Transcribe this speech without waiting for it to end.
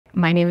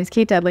My name is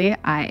Kate Dudley.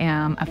 I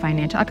am a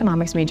financial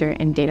economics major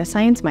and data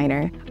science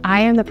minor. I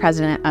am the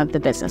president of the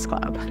Business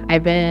Club.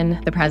 I've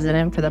been the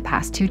president for the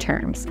past 2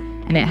 terms,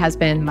 and it has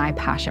been my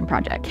passion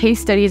project.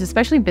 Case studies,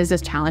 especially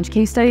business challenge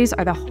case studies,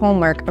 are the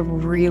hallmark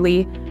of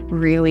really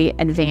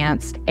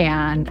advanced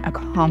and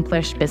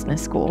accomplished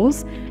business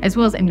schools, as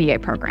well as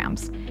MBA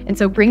programs. And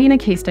so bringing a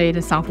case study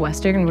to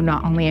Southwestern would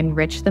not only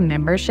enrich the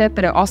membership,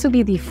 but it would also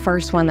be the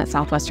first one that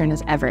Southwestern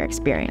has ever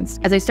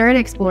experienced. As I started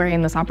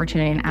exploring this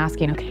opportunity and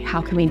asking, okay,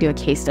 how can we do a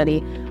case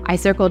study? I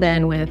circled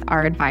in with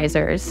our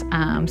advisors.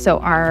 So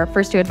our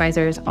first 2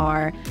 advisors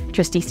are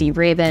Trustee Steve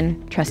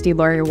Raven, Trustee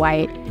Lori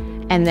White,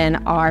 and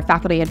then our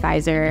faculty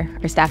advisor,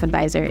 or staff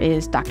advisor,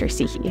 is Dr.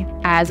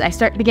 Sihi. As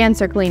I began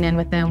circling in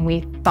with them,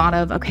 we thought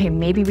of, okay,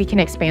 maybe we can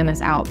expand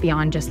this out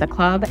beyond just the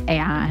club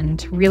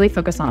and really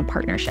focus on a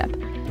partnership.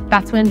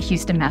 That's when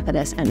Houston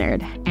Methodist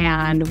entered,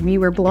 and we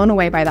were blown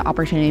away by the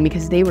opportunity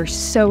because they were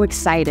so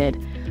excited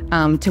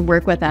to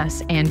work with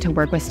us and to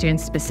work with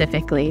students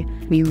specifically.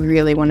 We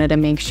really wanted to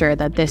make sure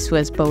that this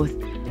was both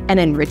an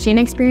enriching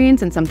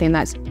experience and something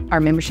that our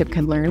membership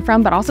could learn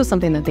from, but also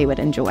something that they would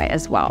enjoy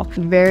as well.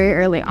 Very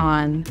early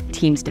on,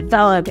 teams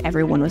developed,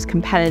 everyone was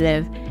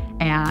competitive,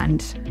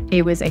 and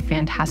it was a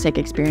fantastic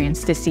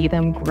experience to see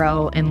them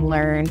grow and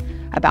learn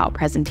about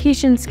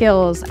presentation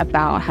skills,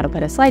 about how to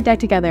put a slide deck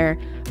together,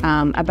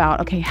 about,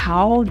 okay,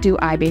 how do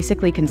I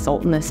basically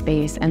consult in this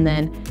space and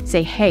then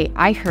say, hey,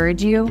 I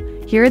heard you,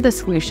 here are the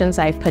solutions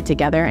I've put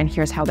together and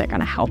here's how they're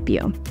gonna help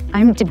you.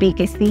 I'm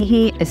Dabika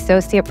Sihi,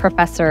 Associate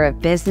Professor of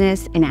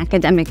Business and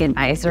Academic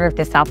Advisor of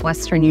the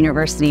Southwestern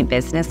University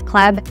Business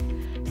Club.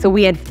 So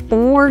we had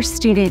 4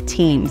 student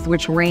teams,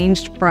 which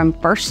ranged from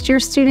first-year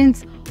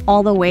students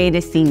all the way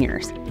to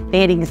seniors. They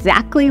had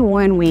exactly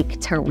 1 week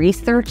to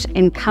research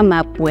and come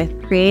up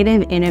with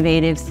creative,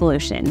 innovative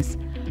solutions.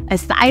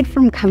 Aside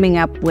from coming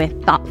up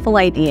with thoughtful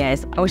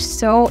ideas, I was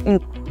so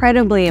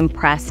incredibly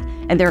impressed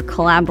at their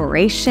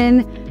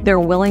collaboration,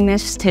 their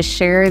willingness to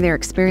share their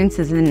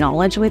experiences and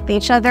knowledge with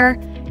each other,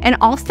 and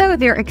also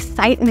their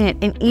excitement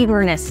and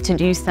eagerness to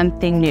do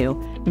something new.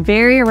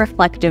 Very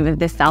reflective of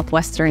the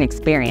Southwestern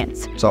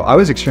experience. So I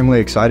was extremely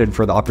excited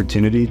for the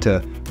opportunity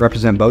to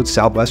represent both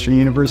Southwestern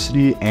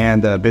University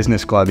and the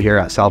Business Club here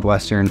at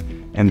Southwestern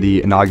and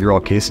the inaugural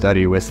case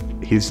study with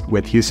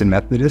Houston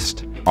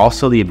Methodist.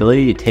 Also, the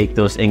ability to take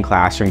those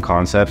in-classroom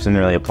concepts and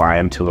really apply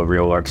them to a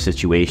real-world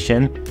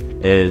situation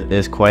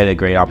is quite a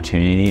great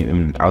opportunity.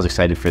 And I was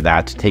excited for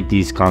that, to take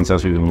these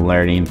concepts we've been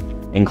learning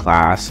in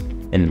class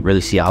and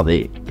really see how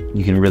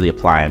you can really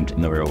apply them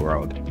in the real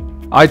world.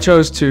 I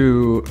chose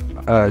to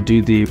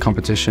do the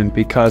competition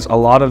because a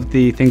lot of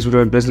the things we do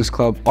in Business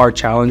Club are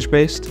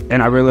challenge-based,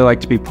 and I really like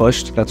to be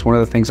pushed. That's one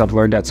of the things I've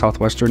learned at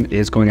Southwestern,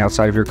 is going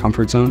outside of your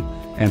comfort zone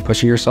and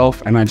pushing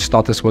yourself, and I just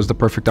thought this was the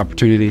perfect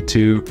opportunity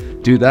to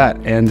do that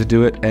and to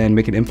do it and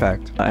make an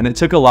impact. And it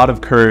took a lot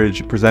of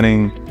courage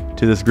presenting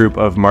to this group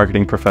of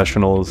marketing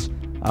professionals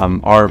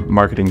our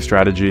marketing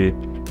strategy,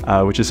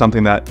 which is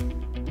something that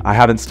I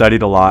haven't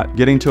studied a lot.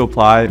 Getting to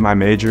apply my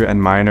major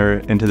and minor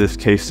into this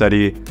case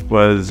study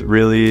was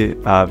really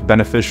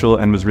beneficial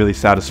and was really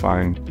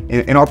satisfying.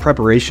 In our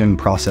preparation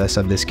process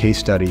of this case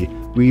study,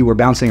 we were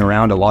bouncing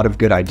around a lot of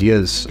good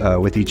ideas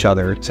with each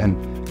other,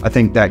 and I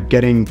think that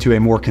getting to a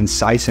more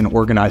concise and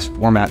organized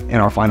format in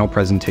our final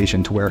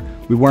presentation, to where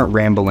we weren't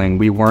rambling,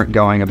 we weren't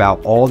going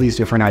about all these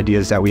different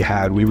ideas that we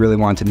had. We really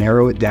wanted to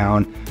narrow it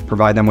down,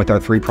 provide them with our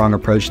 3-prong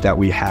approach that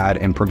we had,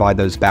 and provide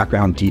those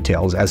background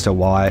details as to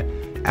why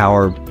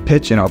our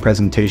pitch and our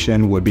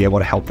presentation would be able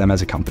to help them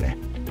as a company.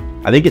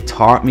 I think it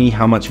taught me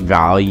how much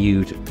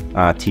value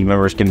team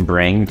members can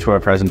bring to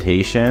our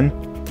presentation.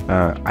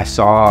 I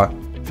saw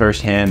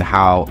firsthand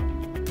how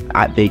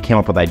they came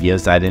up with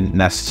ideas that I didn't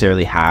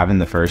necessarily have in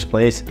the first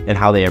place, and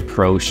how they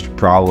approached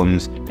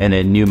problems in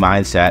a new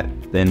mindset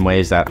in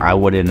ways that I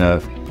wouldn't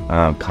have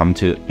gotten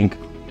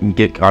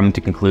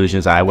to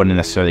conclusions I wouldn't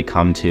necessarily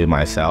come to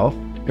myself.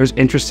 It was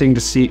interesting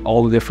to see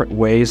all the different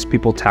ways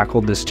people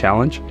tackled this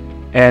challenge,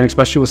 and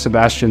especially with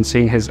Sebastian,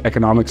 seeing his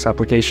economics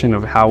application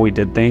of how we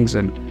did things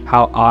and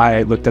how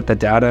I looked at the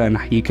data and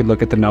he could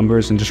look at the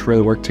numbers and just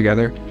really work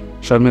together,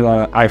 showed me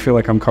that I feel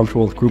like I'm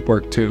comfortable with group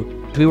work too.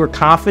 We were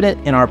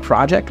confident in our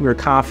project, we were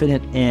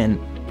confident in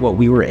what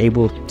we were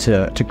able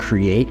to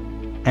create,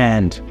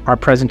 and our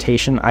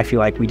presentation, I feel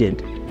like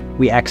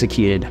we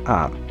executed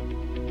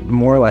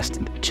more or less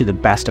to the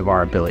best of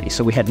our ability.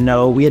 So we had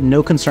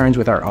no concerns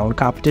with our own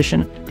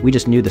competition, we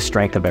just knew the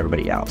strength of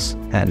everybody else.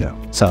 And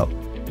so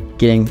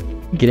getting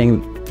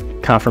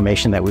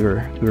confirmation that we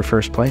were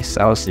first place,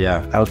 that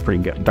was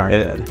pretty good, darn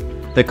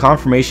good. The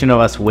confirmation of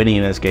us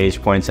winning, as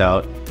Gage points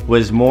out,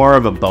 was more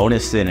of a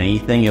bonus than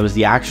anything. It was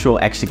the actual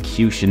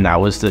execution that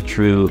was the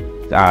true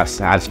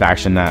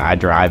satisfaction that I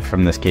derived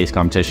from this case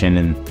competition,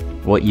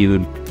 and what you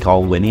would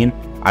call winning.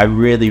 I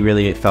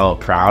really felt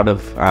proud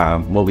of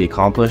what we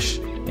accomplished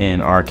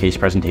in our case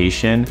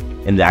presentation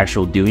and the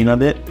actual doing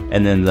of it,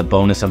 and then the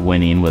bonus of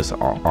winning was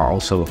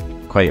also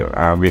quite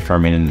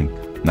reaffirming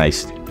and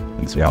nice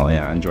as well.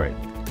 Yeah, I enjoyed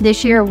it.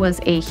 This year was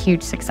a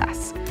huge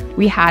success.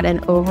 We had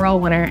an overall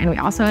winner, and we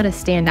also had a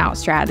standout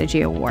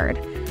strategy award.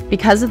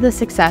 Because of the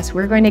success,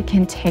 we're going to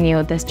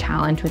continue this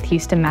challenge with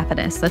Houston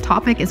Methodist. The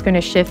topic is going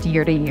to shift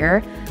year to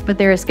year, but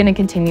there is going to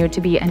continue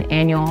to be an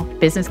annual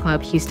Business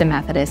Club Houston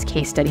Methodist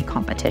case study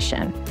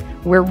competition.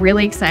 We're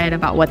really excited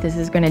about what this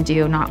is going to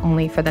do, not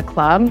only for the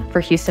club, for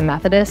Houston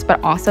Methodist,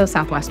 but also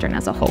Southwestern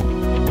as a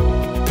whole.